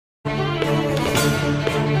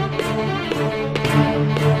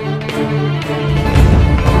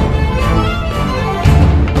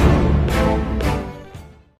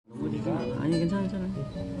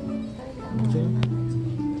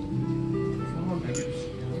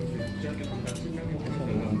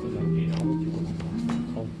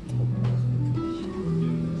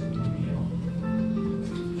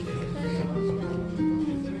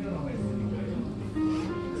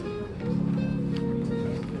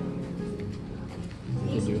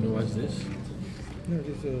What's this? No,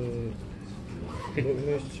 this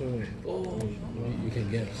moisture. Oh, you can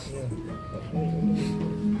guess. Yeah.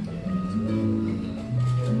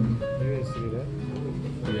 USB, right?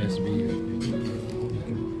 USB.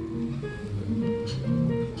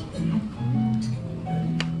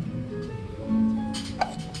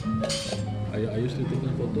 Are you still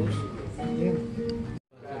taking photos? Yeah.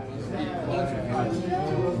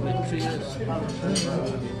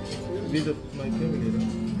 Visit my family, right?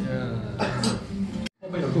 Yeah.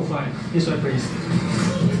 Open your profile. This way, please.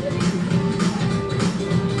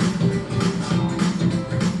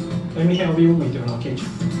 Let me help you with your luggage.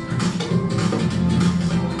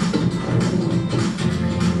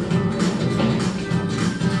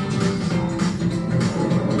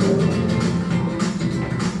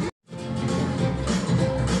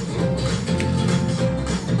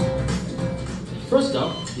 First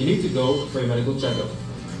up, you need to go for a medical checkup.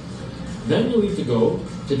 Then you'll need to go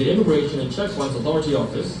to the Immigration and Checkpoints Authority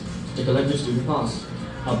office to collect your student pass.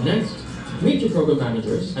 Up next, meet your program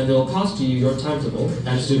managers and they'll pass to you your timetable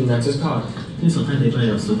and student access card. Please identify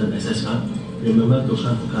your student access card. Remember to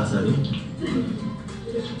come to class early.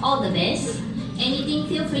 All the best. Anything,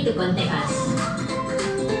 feel free to contact us.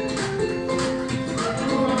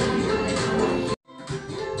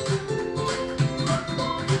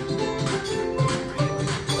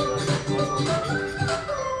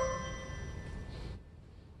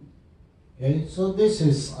 Okay, so this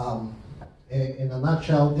is, in a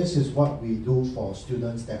nutshell, this is what we do for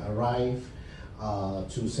students that arrive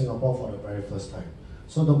to Singapore for the very first time.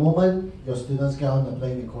 So the moment your students get on the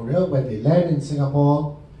plane in Korea, when they land in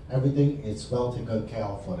Singapore, everything is well taken care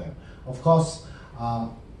of for them. Of course,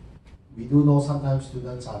 we do know sometimes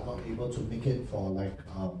students are not able to make it for like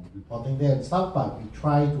reporting day and stuff, but we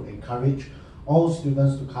try to encourage all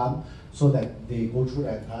students to come so that they go through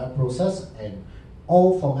the entire process and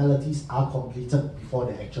all formalities are completed before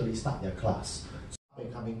they actually start their class. It's a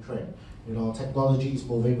becoming trend. You know, technology is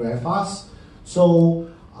moving very fast. So,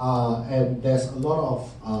 and there's a lot of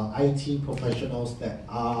IT professionals that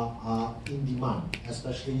are in demand,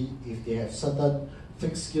 especially if they have certain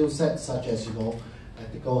fixed skill sets such as, you know,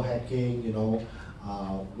 ethical hacking, you know,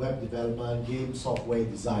 web development, game software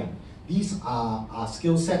design. These are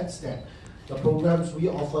skill sets that the programs we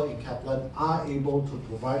offer in Kaplan are able to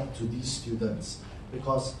provide to these students.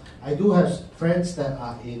 Because I do have friends that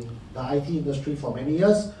are in the IT industry for many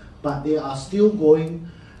years, but they are still going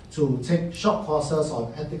to take short courses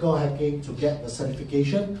on ethical hacking to get the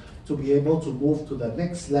certification to be able to move to the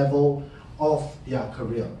next level of their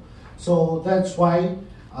career. So that's why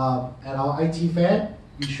at our IT fair,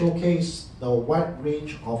 we showcase the wide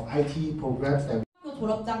range of IT programs that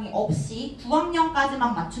졸업장이 없이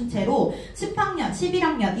 9학년까지만 맞춘 채로 10학년,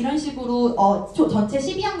 11학년 이런 식으로 전체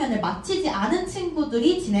 12학년을 마치지 않은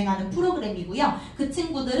친구들이 진행하는 프로그램이고요. 그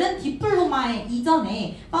친구들은 디플로마에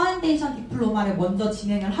이전에 파운데이션 디플로마를 먼저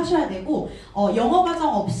진행을 하셔야 되고 영어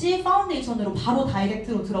과정 없이 파운데이션으로 바로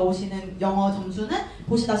다이렉트로 들어오시는 영어 점수는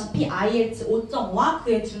보시다시피 IELTS 5.5와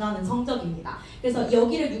그에 준하는 성적입니다. 그래서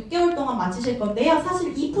여기를 6개월 동안 마치실 건데요.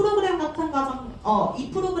 사실 이 프로그램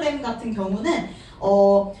같은 경우는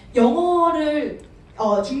영어를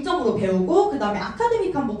중점으로 배우고 그 다음에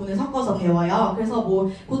아카데믹한 부분을 섞어서 배워요. 그래서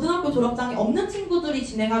뭐 고등학교 졸업장이 없는 친구들이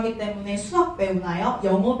진행하기 때문에 수학 배우나요?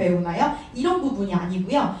 영어 배우나요? 이런 부분이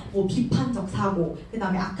아니고요. 뭐 비판적 사고, 그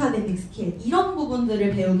다음에 아카데믹 스킬 이런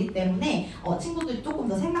부분들을 배우기 때문에 친구들이 조금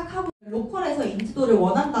더 생각하고 로컬에서 인지도를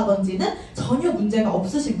원한다든지는 전혀 문제가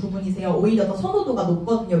없으신 부분이세요. 오히려 더 선호도가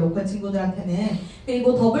높거든요, 로컬 친구들한테는.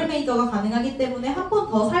 그리고 더블 메이저가 가능하기 때문에 한 번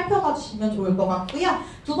더 살펴봐 주시면 좋을 것 같고요.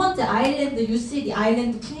 두 번째, 아일랜드 UCD,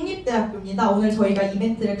 아일랜드국립대학교입니다. 오늘 저희가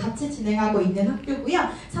이벤트를 같이 진행하고 있는 학교고요.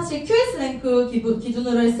 사실 QS 랭크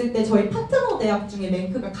기준으로 했을 때 저희 파트너 대학 중에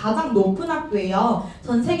랭크가 가장 높은 학교예요.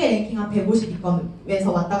 전 세계 랭킹 한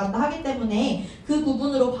 150위권에서 왔다 갔다 하기 때문에 그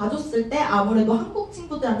부분으로 봐줬을 때 아무래도 한국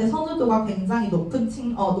친구들한테 선호도가 굉장히 높은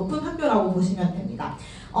학교라고 보시면 됩니다.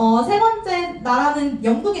 세 번째 나라는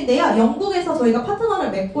영국인데요. 영국에서 저희가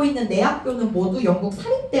파트너를 맺고 있는 네 학교는 모두 영국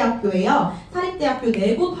사립대학교예요. 사립대학교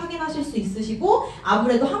네 곳 확인하실 수 있으시고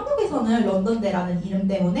아무래도 한국에서는 런던대라는 이름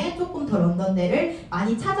때문에 조금 더 런던대를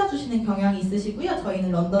많이 찾아주시는 경향이 있으시고요.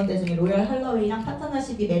 저희는 런던대 중에 로열 할로웨이랑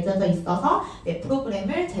파트너십이 맺어져 있어서 네,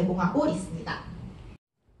 프로그램을 제공하고 있습니다.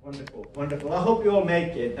 Wonderful, wonderful. I hope you all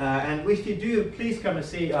make it. And if you do, please come and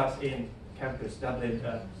see us in campus, Dublin,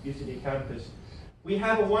 UCD campus. We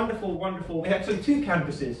have a wonderful, we have actually two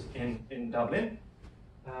campuses in Dublin.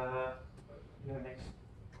 Next.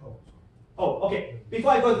 Oh, okay.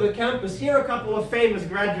 Before I go to the campus, here are a couple of famous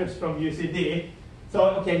graduates from UCD. So,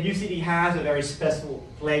 okay, UCD has a very special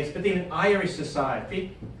place, but in an Irish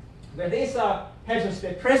society, These are heads of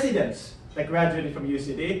state presidents that graduated from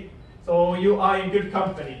UCD. So you are in good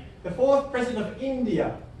company. The fourth president of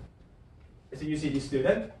India is a UCD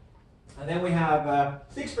student. And then we have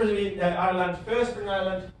sixth president of Ireland, first president of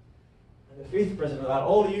Ireland, and the fifth president are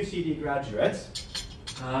all UCD graduates.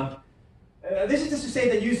 This is just to say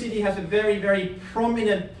that UCD has a very, very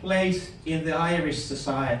prominent place in the Irish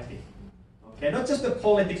society. Okay, not just the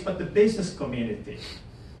politics, but the business community.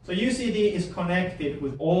 So UCD is connected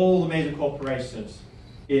with all the major corporations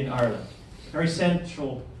in Ireland. A very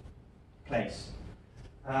central place.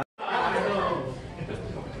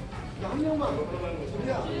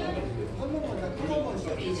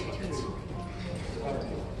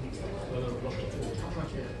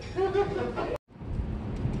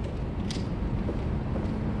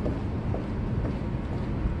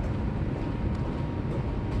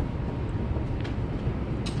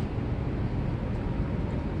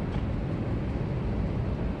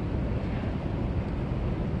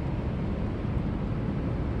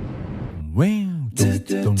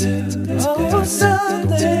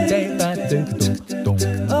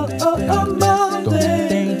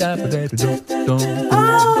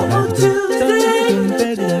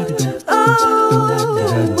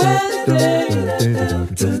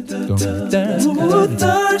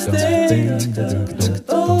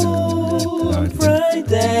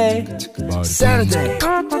 Saturday.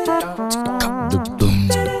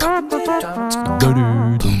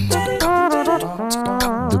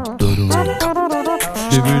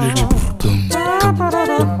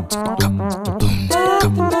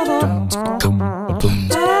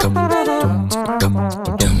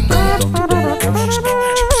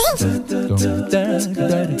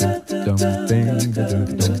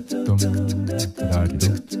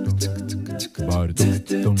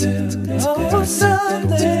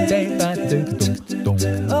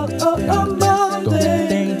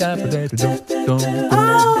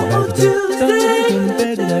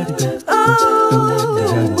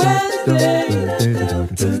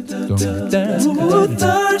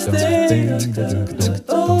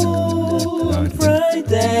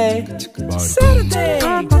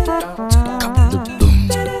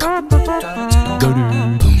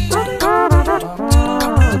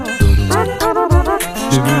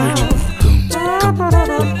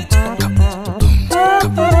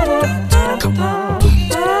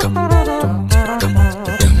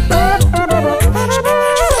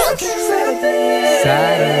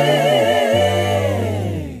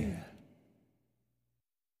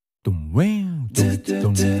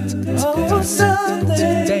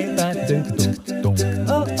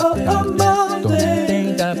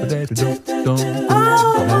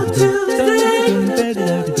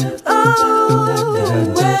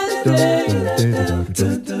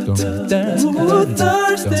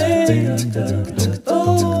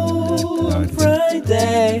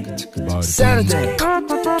 Saturday.